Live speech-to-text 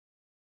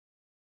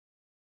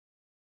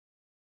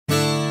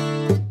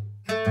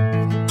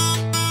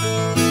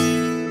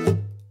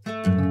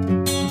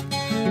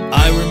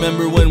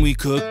remember when we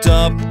cooked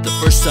up the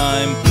first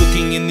time,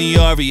 cooking in the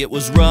RV, it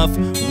was rough.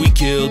 We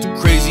killed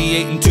Crazy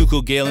 8 and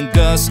Tuco, Gale and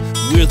Gus.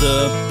 We're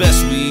the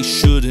best, we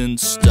shouldn't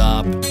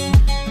stop.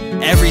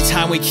 Every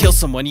time we kill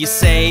someone you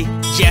say,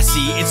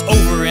 Jesse, it's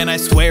over and I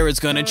swear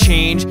it's gonna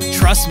change.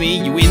 Trust me,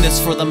 you in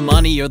this for the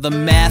money or the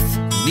meth?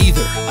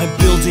 Neither, I'm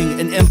building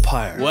an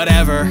empire.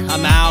 Whatever,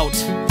 I'm out.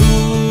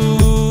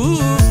 Ooh,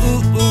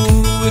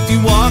 if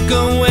you walk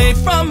away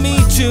from me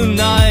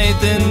tonight,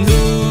 then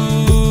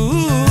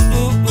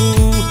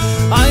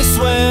I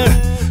swear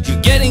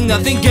you're getting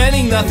nothing,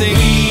 getting nothing.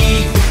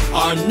 We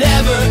are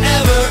never,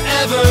 ever,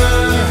 ever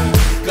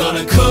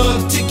gonna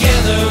cook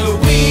together.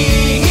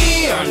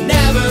 We are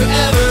never,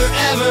 ever,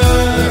 ever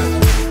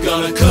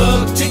gonna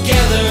cook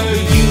together.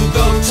 You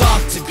go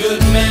talk to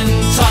Goodman,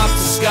 talk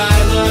to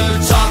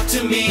Skylar, talk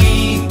to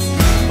me,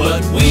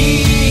 but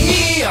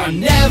we are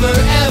never,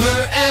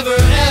 ever, ever,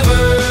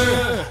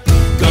 ever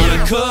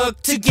gonna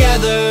cook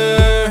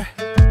together.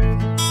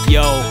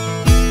 Yo,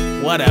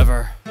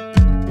 whatever.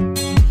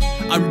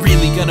 I'm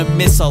really gonna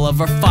miss all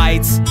of our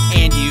fights,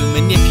 and you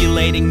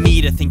manipulating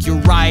me to think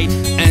you're right,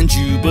 and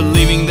you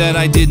believing that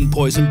I didn't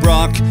poison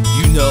Brock.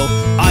 You know,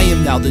 I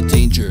am now the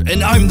danger,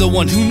 and I'm the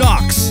one who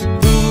knocks.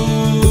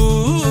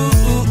 Ooh,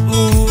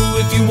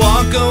 if you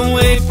walk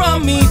away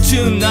from me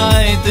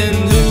tonight, then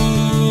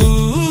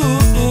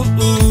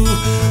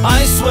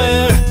I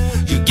swear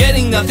you're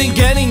getting nothing,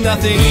 getting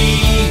nothing.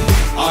 We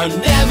are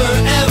never,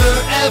 ever,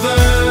 ever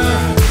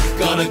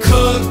gonna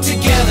cook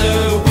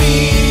together.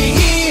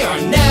 We are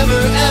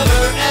never,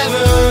 ever,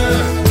 ever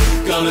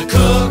gonna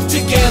cook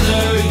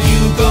together.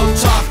 You go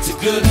talk to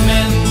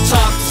Goodman,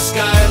 talk to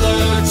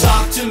Skylar,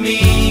 talk to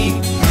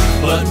me,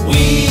 but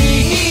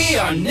we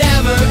are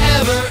never,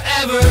 ever,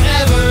 ever,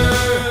 ever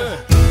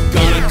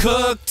gonna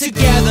cook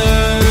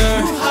together.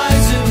 Ooh,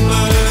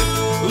 Heisenberg,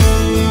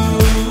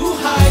 ooh,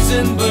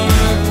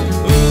 Heisenberg,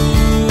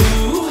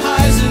 ooh,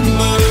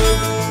 Heisenberg.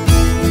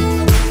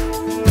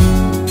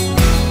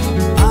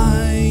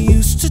 I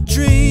used to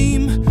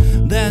dream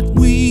that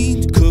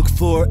we'd cook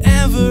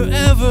forever,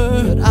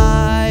 ever, but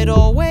I'd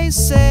always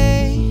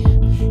say,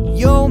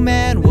 yo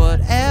man,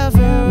 whatever.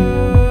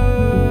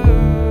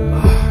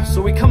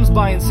 So he comes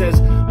by and says,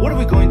 what are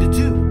we going to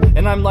do?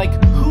 And I'm like,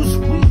 who's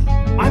we?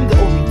 I'm the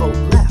only vote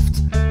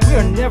left. We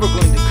are never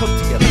going to cook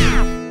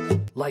together.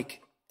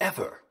 Like,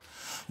 ever.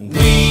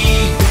 We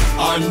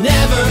are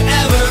never,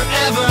 ever,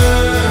 ever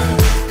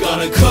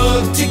gonna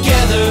cook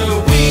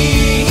together.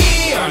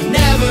 We are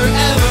never,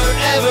 ever,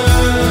 ever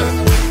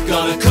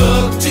gonna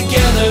cook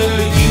together.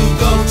 You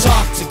go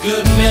talk to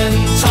Goodman,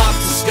 talk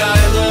to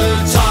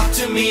Skylar, talk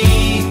to me,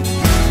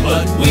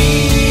 but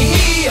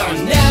we are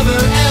never,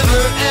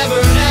 ever,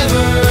 ever,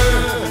 ever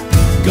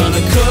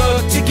gonna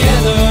cook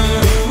together.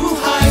 Ooh,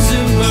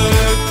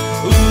 Heisenberg,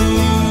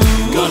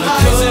 ooh, gonna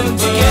cook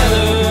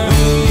together.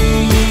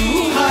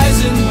 Ooh,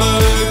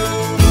 Heisenberg,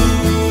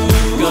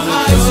 ooh,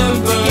 gonna cook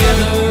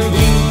together.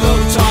 You go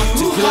talk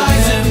to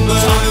Goodman,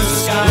 talk to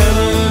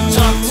Skylar,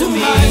 talk to me,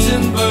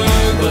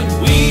 Heisenberg, but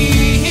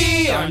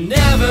we are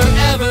never,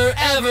 ever,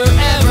 ever,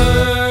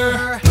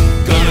 ever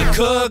gonna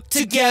cook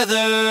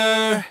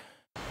together.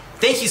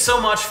 Thank you so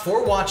much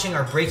for watching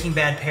our Breaking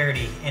Bad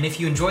parody, and if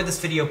you enjoyed this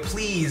video,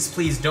 please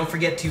don't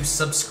forget to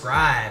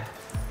subscribe.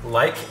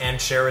 Like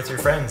and share with your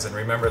friends, and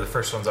remember, the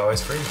first one's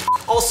always free.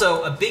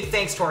 Also, a big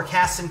thanks to our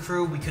cast and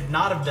crew. We could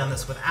not have done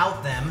this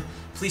without them.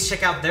 Please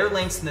check out their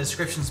links in the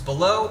descriptions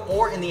below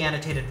or in the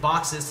annotated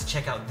boxes to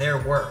check out their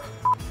work.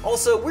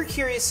 Also, we're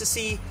curious to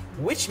see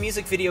which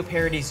music video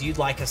parodies you'd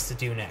like us to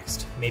do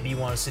next. Maybe you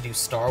want us to do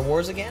Star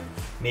Wars again?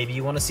 Maybe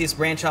you want to see us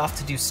branch off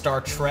to do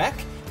Star Trek?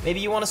 Maybe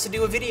you want us to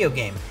do a video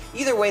game?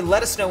 Either way,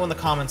 let us know in the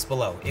comments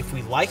below. If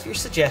we like your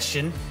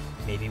suggestion,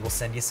 maybe we'll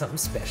send you something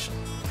special.